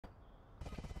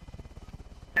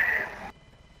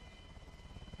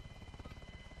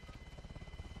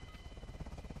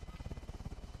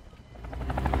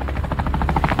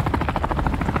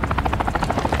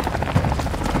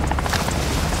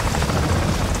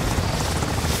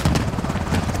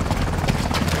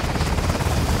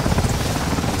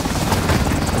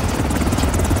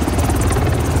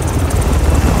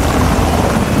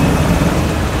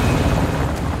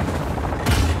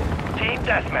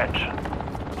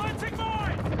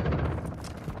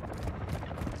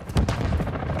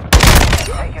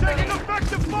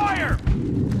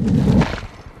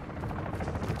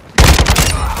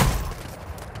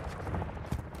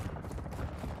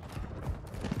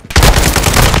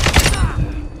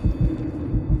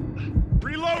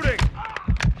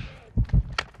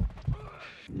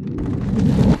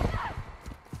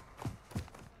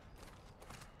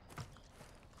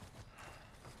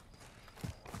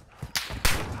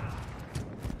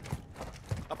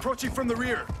Approaching from the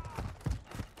rear.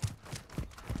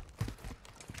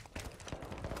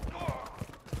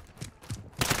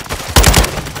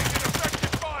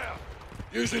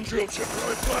 Using drill chip,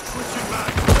 right flat, switching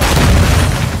mag.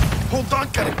 Hold on,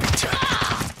 gotta be checked.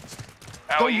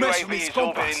 Our UAV is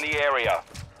orbiting the area.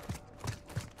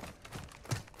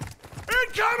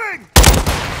 Incoming!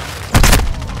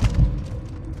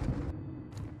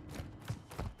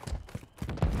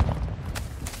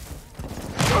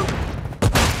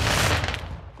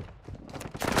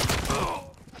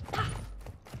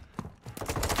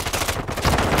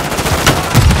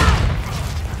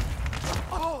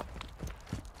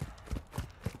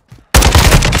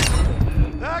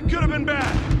 That could have been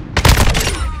bad.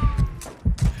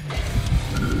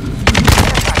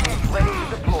 Ready to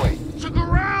deploy. Took a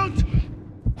round.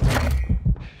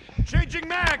 Changing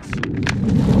mags.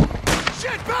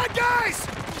 Shit, bad guys!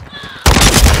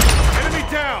 Enemy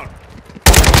down.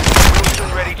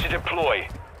 Wilson ready to deploy.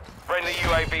 Friendly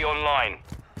UAV online.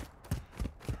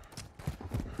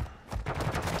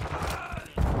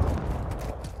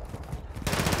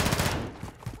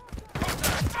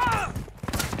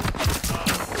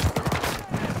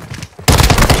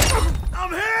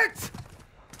 I'm hit!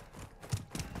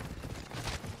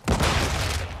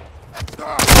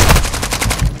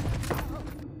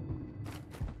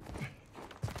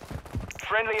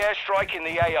 Friendly airstrike in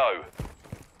the AO.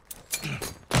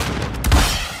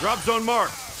 Drop zone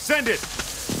marked. Send it.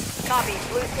 Copy.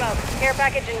 Blue smoke. Care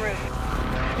package en route.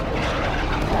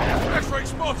 X-ray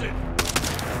spotted.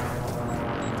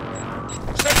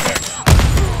 Setback.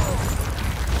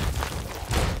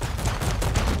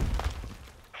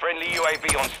 Friendly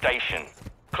UAV on station.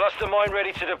 Cluster mine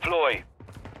ready to deploy.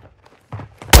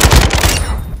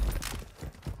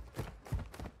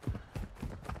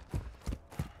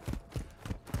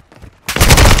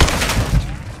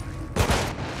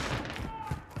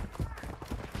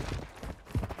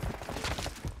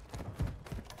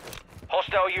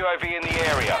 Hostile UAV in the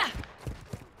area.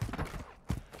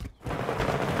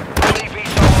 Friendly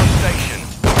VTOL on station.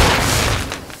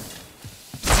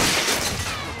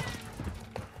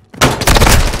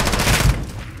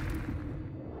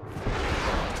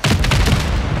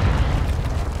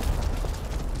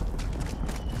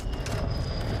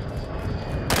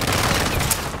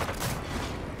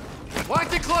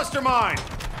 Planting cluster mine.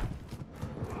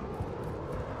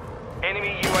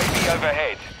 Enemy UAV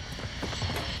overhead.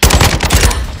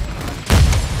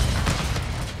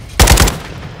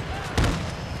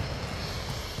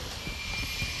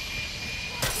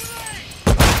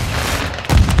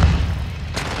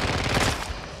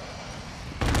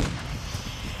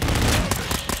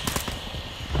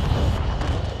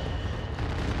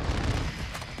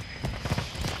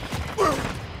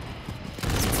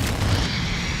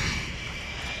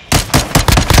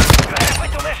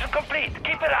 Mission complete.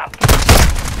 Keep it up.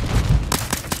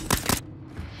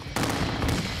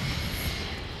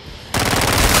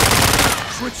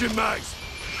 Switching mags.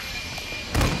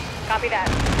 Copy that.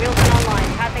 Wilson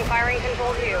online. Passing firing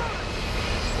control to you.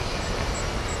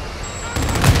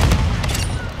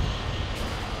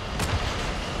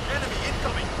 Enemy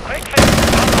incoming. Quick fix.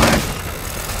 Online.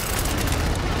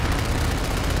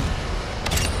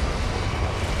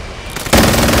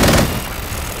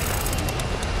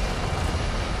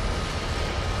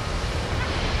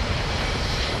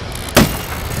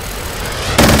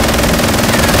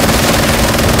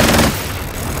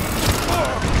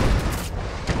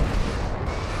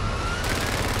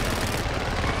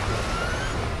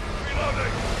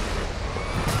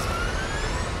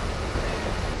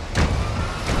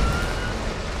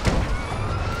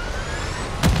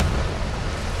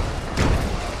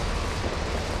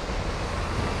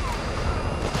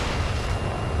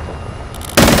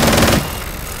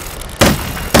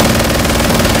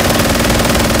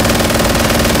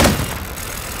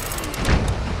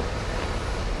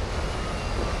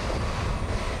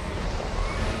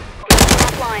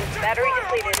 Battery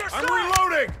depleted. I'm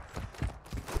reloading!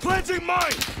 Planting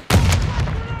mine!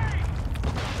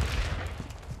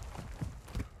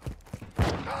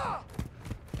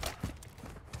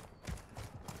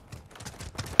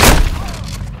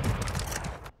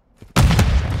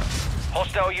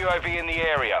 Hostile UAV in the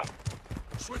area.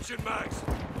 Switching mags.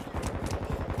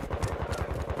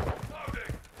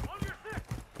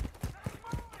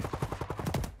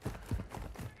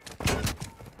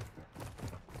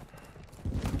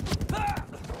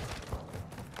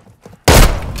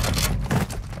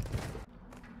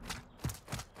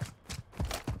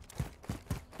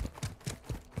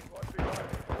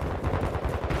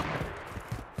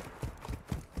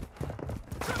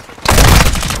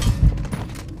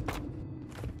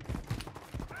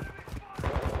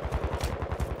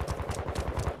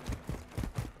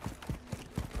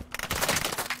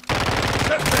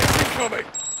 incoming!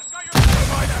 I've got your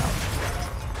fire now!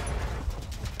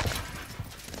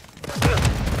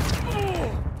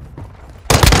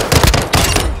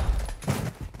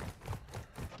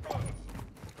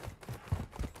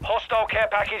 Hostile care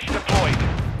package deployed.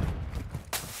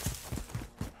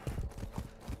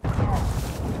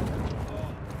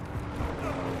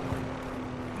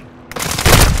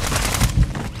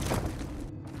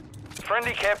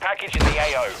 Friendly care package in the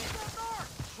AO.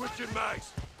 Switching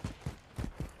mags!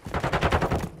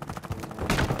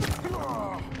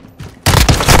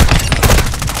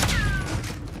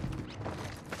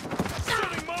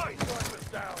 Setting mine! Rifles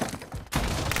down!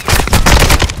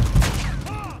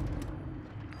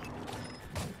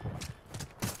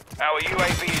 Our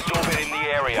UAV is orbiting the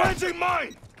area. Planting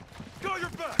mine! Got your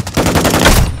back!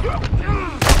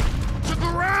 To the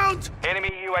ground! Enemy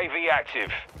UAV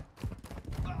active.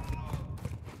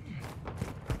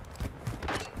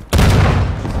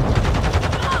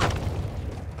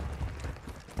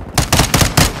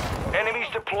 Enemies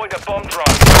deployed a bomb drone.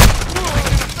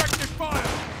 Effective fire!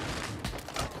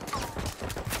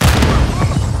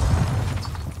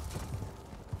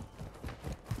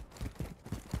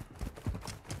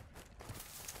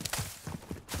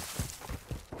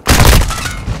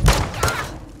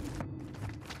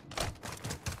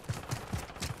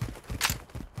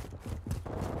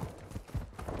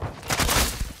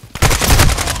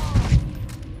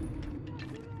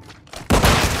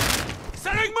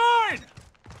 Setting mine!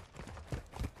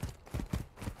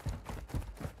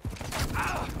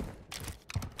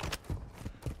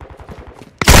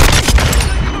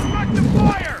 Effective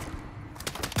fire!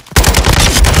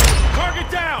 Target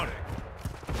down!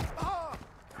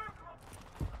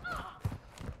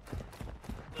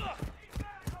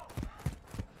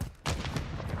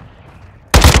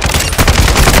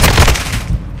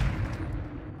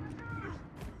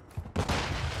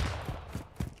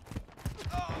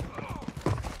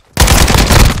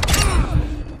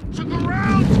 To the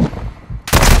ground!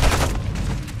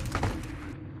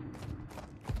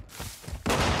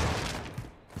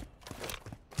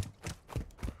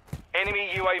 Enemy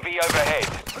UAV overhead.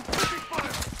 I'm taking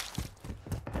fire!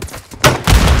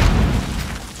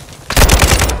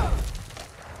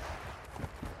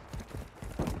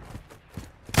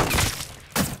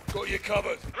 Got you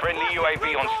covered. Friendly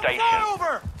UAV on station. Fly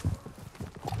over!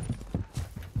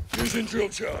 Using drill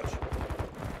charge.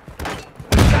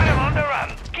 Got him on the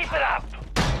run. Keep it up.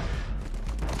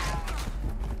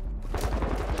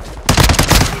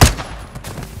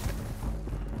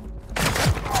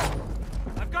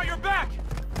 I've got your back!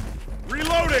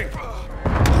 Reloading!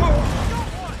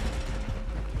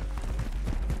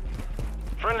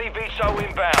 Friendly VSO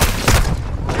inbound.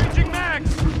 Changing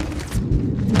mags!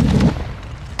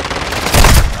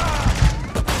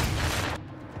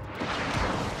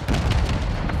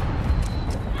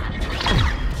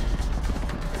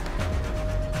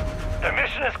 The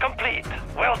mission is complete.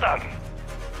 Well done.